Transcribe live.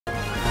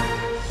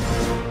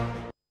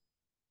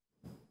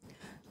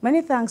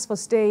Many thanks for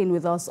staying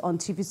with us on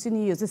TVC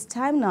News. It's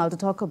time now to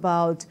talk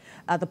about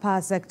the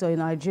power sector in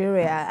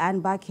Nigeria.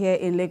 And back here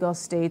in Lagos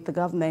State, the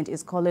government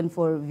is calling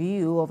for a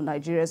review of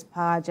Nigeria's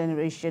power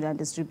generation and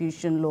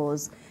distribution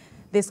laws.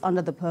 This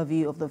under the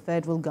purview of the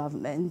federal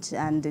government.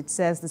 And it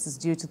says this is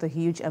due to the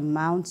huge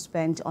amount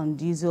spent on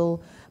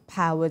diesel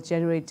power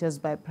generators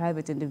by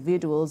private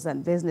individuals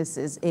and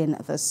businesses in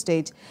the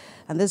state.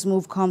 And this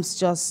move comes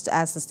just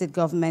as the state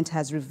government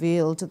has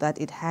revealed that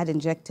it had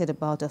injected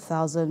about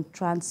 1,000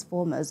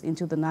 transformers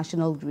into the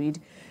national grid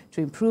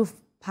to improve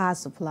power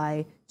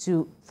supply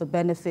to the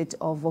benefit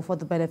of, or for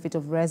the benefit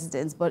of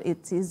residents, but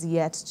it is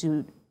yet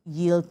to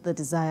yield the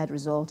desired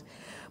result.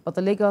 But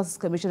the Lagos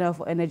Commissioner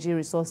for Energy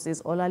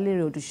Resources,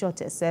 Olalere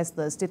Odusote, says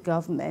the state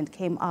government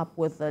came up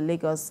with the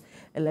Lagos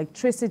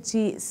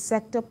electricity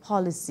sector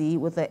policy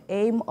with the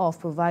aim of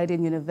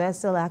providing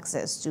universal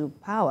access to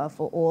power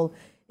for all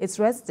its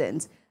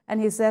residents. And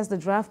he says the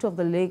draft of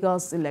the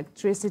Lagos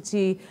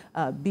electricity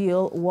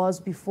bill was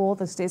before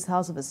the State's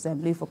House of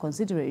Assembly for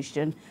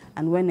consideration.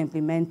 And when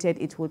implemented,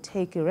 it will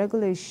take a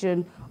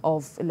regulation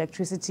of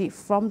electricity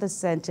from the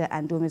center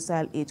and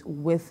domicile it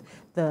with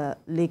the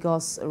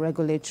Lagos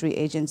regulatory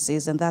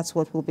agencies. And that's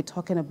what we'll be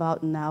talking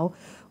about now.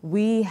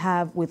 We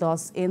have with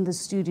us in the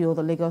studio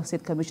the Lagos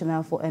State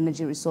Commissioner for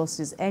Energy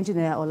Resources,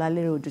 Engineer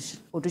Olalere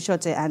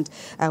Odusote, and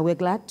we're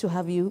glad to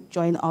have you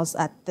join us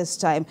at this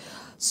time.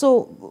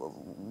 So,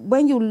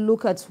 when you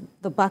look at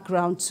the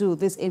background to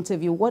this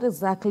interview, what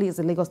exactly is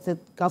the Lagos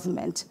State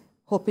government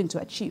hoping to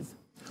achieve?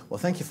 Well,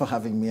 thank you for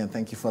having me, and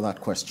thank you for that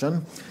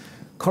question.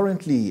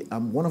 Currently,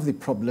 one of the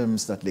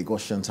problems that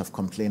Lagosians have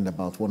complained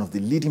about, one of the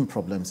leading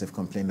problems they've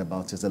complained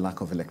about, is the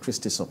lack of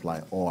electricity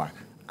supply or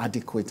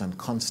adequate and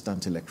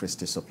constant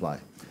electricity supply.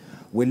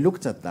 We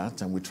looked at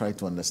that and we tried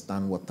to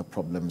understand what the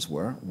problems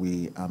were.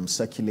 We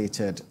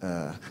circulated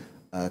a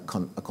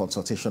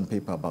consultation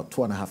paper about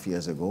 2.5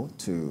 years ago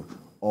to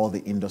all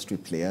the industry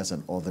players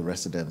and all the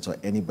residents or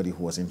anybody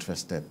who was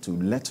interested to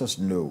let us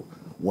know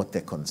what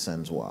their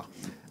concerns were.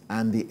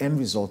 And the end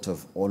result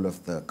of all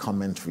of the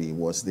commentary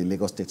was the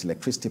Lagos State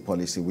electricity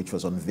policy, which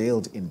was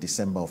unveiled in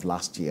December of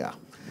last year.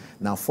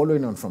 Now,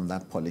 following on from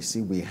that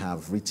policy,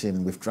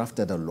 we've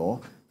drafted a law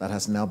that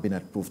has now been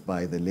approved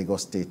by the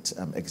Lagos State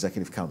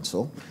Executive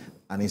Council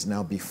and is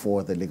now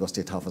before the Lagos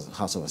State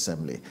House of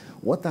Assembly.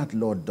 What that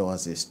law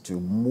does is to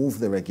move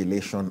the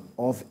regulation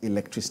of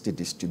electricity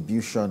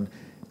distribution,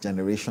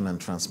 generation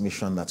and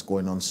transmission that's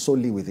going on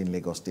solely within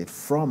Lagos State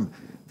from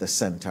the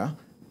center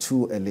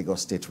to a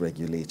Lagos State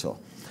regulator.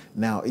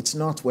 Now,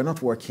 we're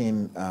not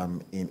working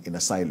in a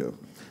silo.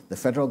 The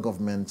federal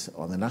government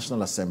or the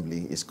National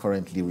Assembly is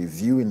currently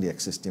reviewing the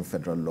existing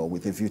federal law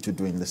with a view to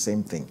doing the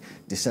same thing,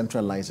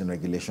 decentralizing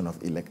regulation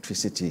of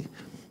electricity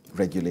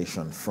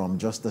regulation from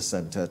just the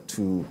center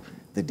to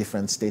the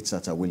different states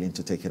that are willing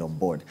to take it on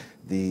board.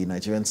 The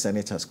Nigerian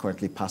Senate has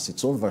currently passed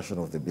its own version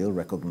of the bill,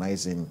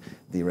 recognizing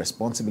the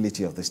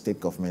responsibility of the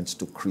state governments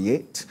to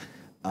create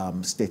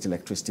state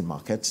electricity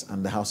markets,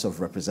 and the House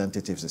of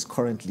Representatives is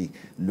currently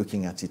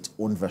looking at its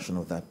own version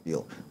of that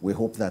bill. We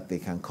hope that they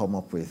can come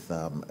up with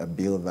a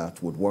bill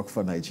that would work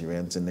for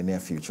Nigerians in the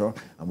near future,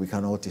 and we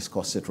can all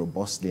discuss it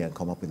robustly and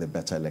come up with a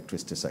better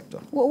electricity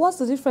sector. Well, what's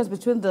the difference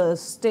between the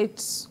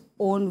state's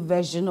own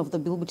version of the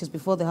bill, which is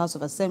before the House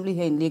of Assembly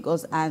here in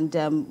Lagos, and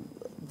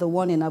the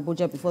one in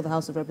Abuja before the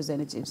House of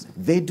Representatives?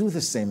 They do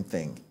the same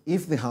thing.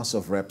 If the House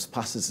of Reps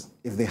passes,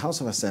 if the House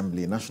of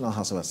Assembly, National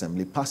House of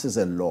Assembly passes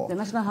a law. The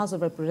National House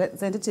of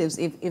Representatives,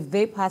 if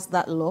they pass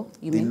that law,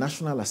 you mean? The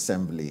National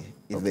Assembly,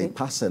 if they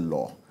pass a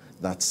law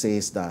that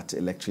says that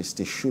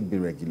electricity should be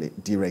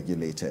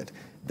deregulated,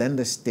 then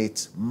the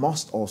states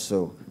must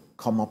also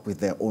come up with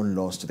their own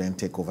laws to then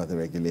take over the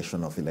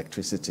regulation of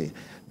electricity,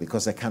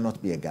 because there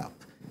cannot be a gap.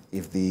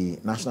 If the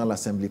National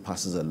Assembly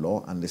passes a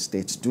law and the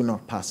states do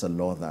not pass a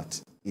law that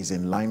is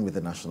in line with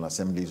the National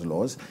Assembly's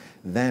laws,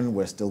 then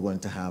we're still going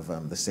to have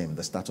the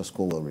status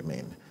quo will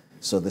remain.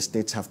 So the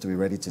states have to be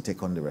ready to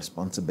take on the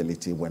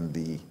responsibility when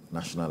the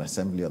National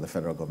Assembly or the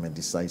federal government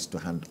decides to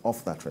hand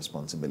off that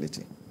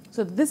responsibility.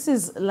 So this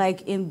is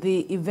like in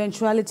the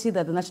eventuality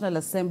that the National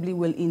Assembly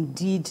will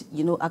indeed,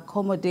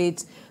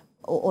 accommodate,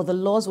 or the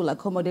laws will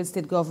accommodate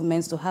state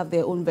governments to have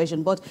their own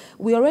version. But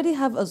we already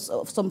have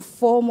some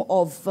form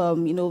of,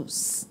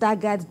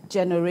 staggered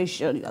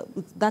generation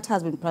that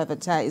has been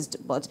privatized.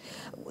 But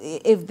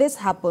if this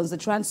happens, the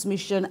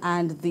transmission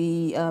and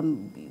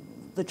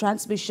the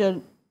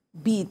transmission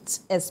bit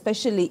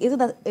especially, isn't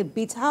that a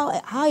bit, how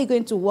are you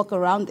going to work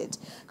around it?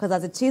 Because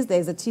as it is, there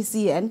is a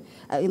TCN,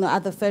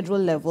 at the federal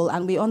level,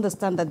 and we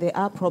understand that there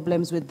are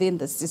problems within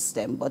the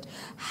system. But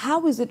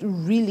how is it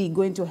really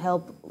going to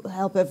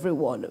help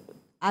everyone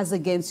as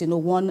against,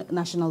 one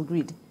national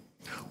grid?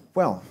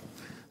 Well,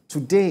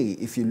 today,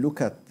 if you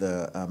look at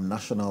the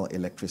national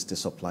electricity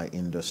supply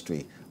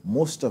industry,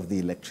 most of the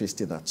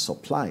electricity that's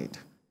supplied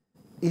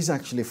is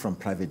actually from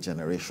private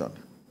generation.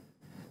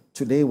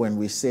 Today, when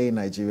we say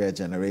Nigeria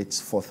generates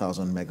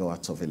 4,000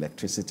 megawatts of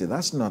electricity,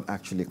 that's not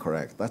actually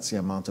correct. That's the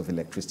amount of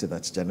electricity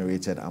that's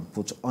generated and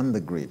put on the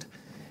grid.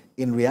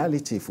 In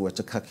reality, if we were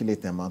to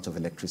calculate the amount of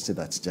electricity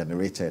that's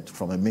generated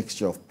from a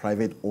mixture of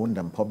private-owned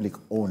and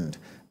public-owned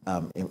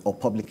or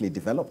publicly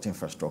developed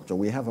infrastructure,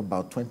 we have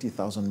about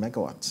 20,000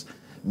 megawatts,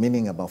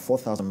 meaning about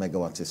 4,000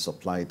 megawatts is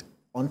supplied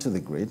onto the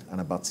grid, and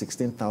about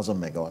 16,000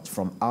 megawatts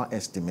from our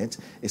estimate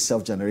is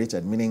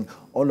self-generated, meaning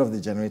all of the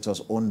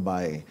generators owned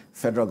by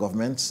federal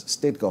governments,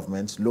 state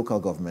governments, local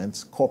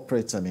governments,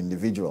 corporates and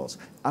individuals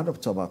add up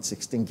to about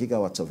 16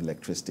 gigawatts of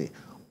electricity.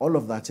 All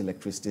of that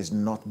electricity is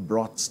not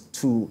brought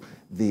to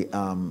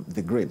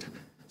the grid.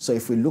 So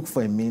if we look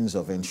for a means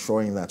of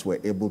ensuring that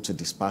we're able to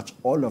dispatch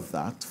all of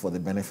that for the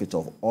benefit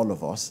of all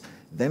of us,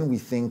 then we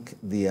think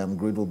the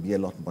grid will be a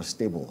lot more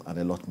stable and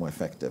a lot more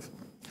effective.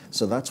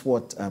 So that's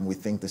what we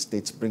think the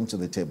states bring to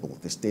the table.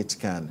 The states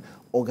can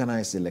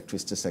organize the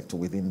electricity sector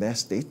within their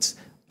states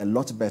a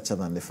lot better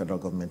than the federal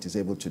government is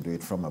able to do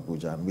it from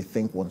Abuja. And we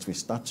think once we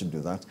start to do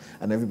that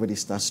and everybody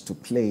starts to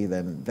play,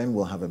 then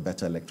we'll have a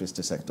better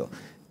electricity sector.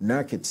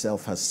 NERC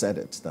itself has said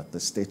it, that the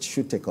states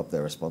should take up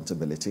their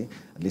responsibility,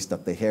 at least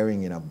at the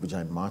hearing in Abuja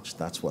in March,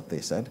 that's what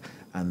they said,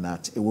 and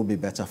that it will be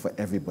better for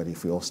everybody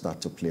if we all start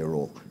to play a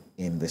role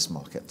in this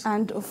market.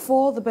 And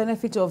for the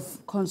benefit of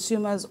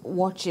consumers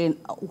watching,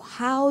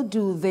 how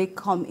do they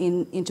come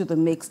into the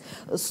mix?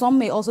 Some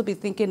may also be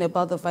thinking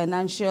about the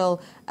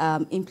financial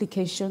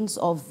implications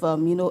of,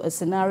 a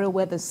scenario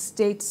where the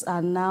states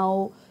are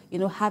now,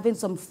 having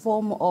some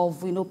form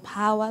of,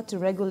 power to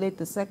regulate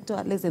the sector,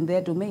 at least in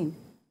their domain.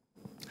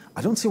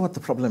 I don't see what the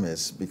problem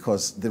is,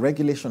 because the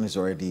regulation is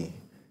already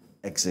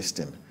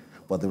existing,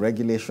 but the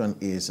regulation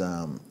is,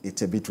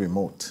 it's a bit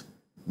remote.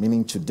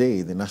 Meaning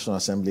today, the National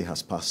Assembly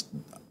has passed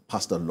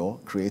a law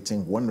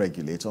creating one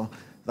regulator.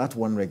 That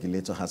one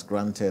regulator has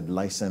granted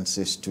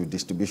licenses to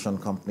distribution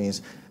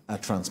companies, a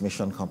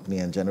transmission company,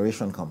 and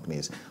generation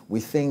companies. We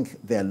think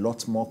there are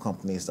lots more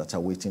companies that are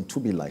waiting to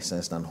be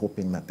licensed and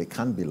hoping that they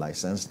can be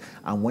licensed.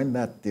 And when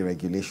that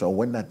deregulation, or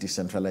when that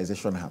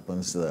decentralization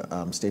happens,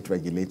 the state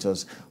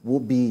regulators will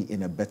be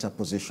in a better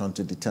position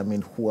to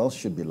determine who else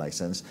should be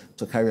licensed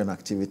to carry on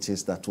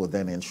activities that will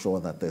then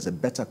ensure that there's a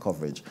better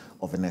coverage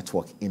of a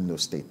network in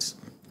those states.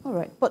 All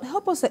right, but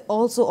help us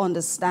also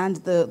understand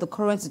the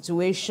current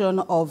situation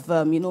of,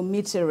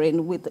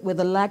 metering with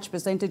a large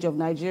percentage of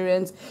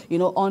Nigerians,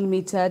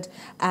 unmetered,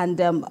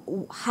 and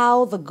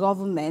how the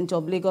government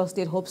of Lagos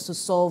State hopes to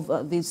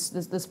solve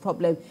this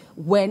problem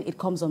when it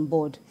comes on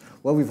board.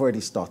 Well, we've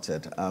already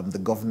started.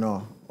 The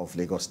governor of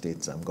Lagos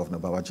State, Governor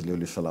Babajide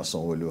Olushola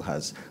Sanwo-Olu,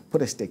 has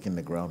put a stake in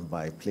the ground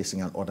by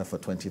placing an order for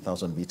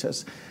 20,000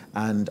 meters.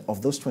 And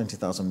of those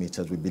 20,000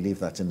 meters, we believe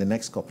that in the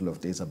next couple of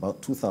days,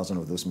 about 2,000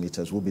 of those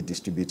meters will be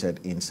distributed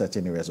in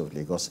certain areas of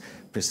Lagos,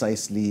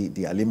 precisely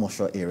the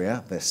Alimosho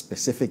area. There are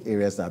specific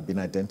areas that have been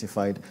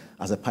identified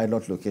as a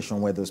pilot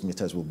location where those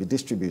meters will be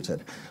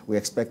distributed. We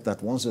expect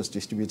that once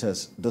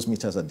those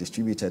meters are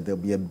distributed, there'll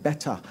be a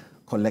better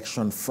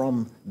collection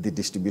from the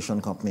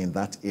distribution company in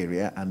that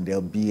area, and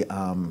there'll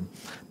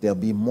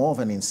be more of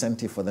an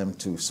incentive for them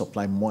to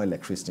supply more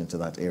electricity into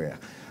that area.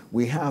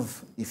 We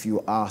have, if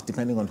you ask,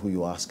 depending on who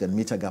you ask, a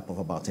meter gap of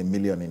about 1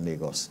 million in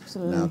Lagos.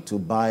 Absolutely. Now, to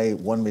buy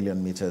 1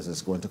 million meters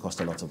is going to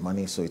cost a lot of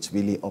money, so it's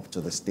really up to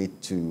the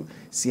state to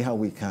see how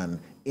we can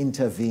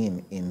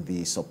intervene in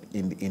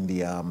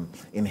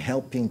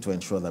helping to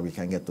ensure that we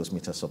can get those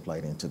meters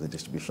supplied into the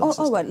distribution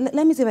system. All right,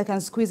 let me see if I can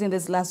squeeze in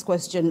this last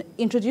question.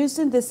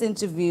 Introducing this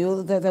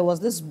interview, there was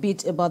this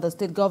bit about the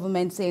state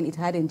government saying it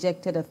had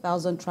injected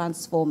 1,000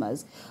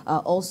 transformers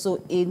also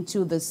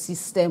into the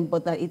system,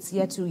 but that it's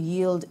yet to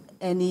yield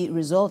any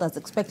result as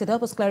expected.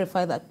 Help us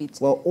clarify that bit.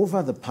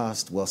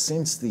 Well,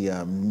 since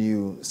the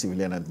new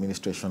civilian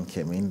administration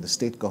came in, the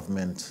state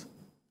government,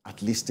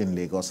 at least in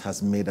Lagos,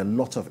 has made a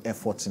lot of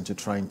efforts into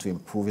trying to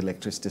improve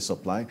electricity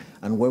supply.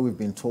 And where we've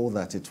been told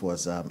that it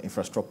was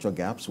infrastructure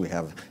gaps, we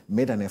have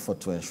made an effort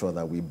to ensure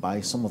that we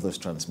buy some of those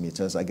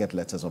transmitters. I get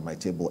letters on my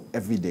table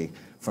every day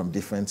from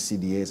different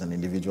CDAs and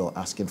individuals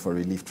asking for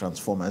relief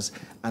transformers,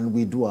 and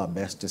we do our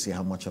best to see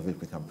how much of it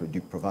we can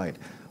provide.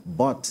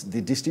 But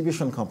the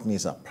distribution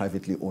companies are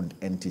privately owned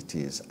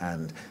entities,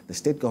 and the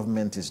state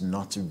government is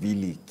not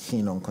really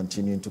keen on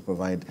continuing to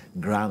provide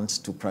grants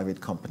to private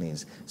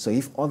companies. So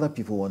if other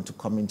people want to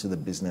come into the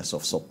business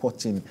of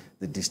supporting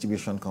the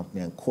distribution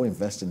company and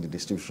co-invest in the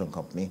distribution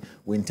company,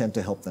 we intend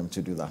to help them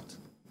to do that.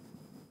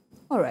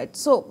 All right.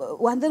 So,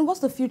 and then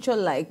what's the future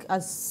like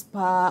as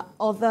per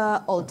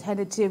other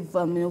alternative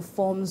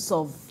forms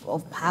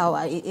of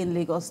power in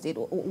Lagos State?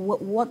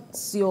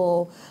 What's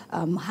your,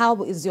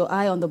 how is your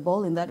eye on the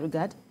ball in that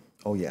regard?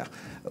 Oh, yeah.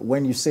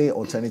 When you say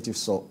alternative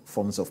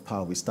forms of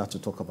power, we start to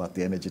talk about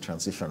the energy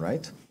transition,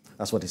 right?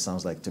 That's what it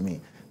sounds like to me.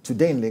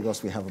 Today in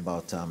Lagos, we have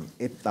about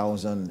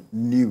 8,000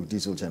 new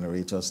diesel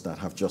generators that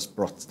have just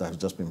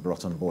been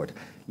brought on board.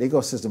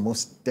 Lagos is the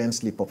most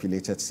densely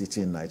populated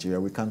city in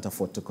Nigeria. We can't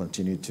afford to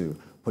continue to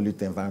pollute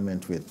the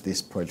environment with this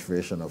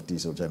proliferation of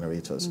diesel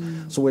generators.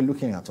 So we're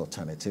looking at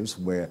alternatives.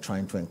 We're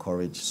trying to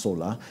encourage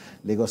solar.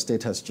 Lagos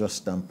State has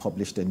just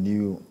published a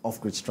new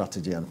off-grid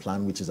strategy and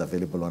plan, which is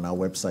available on our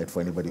website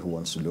for anybody who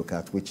wants to look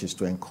at, which is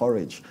to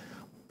encourage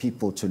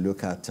people to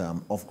look at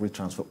off-grid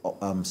transfer.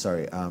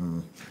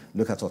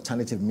 Look at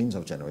alternative means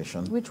of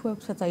generation. Which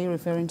website are you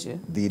referring to?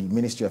 The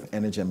Ministry of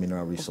Energy and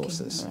Mineral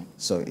Resources. Okay, right.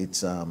 So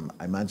it's.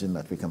 I imagine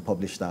that we can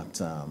publish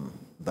that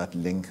that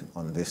link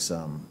on this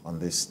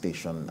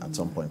station at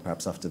some point,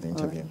 perhaps after the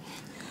interview.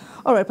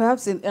 All right,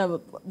 perhaps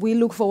we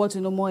look forward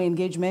to more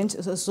engagement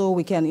so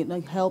we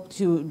can help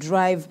to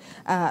drive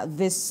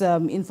this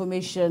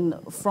information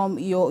from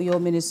your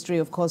ministry,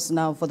 of course,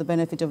 now for the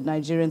benefit of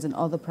Nigerians and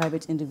other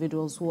private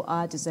individuals who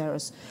are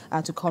desirous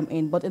to come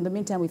in. But in the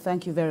meantime, we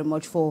thank you very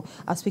much for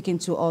speaking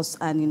to us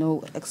and,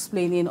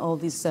 explaining all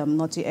these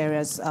naughty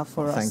areas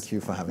for us. Thank you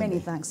for having me. Many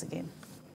thanks again.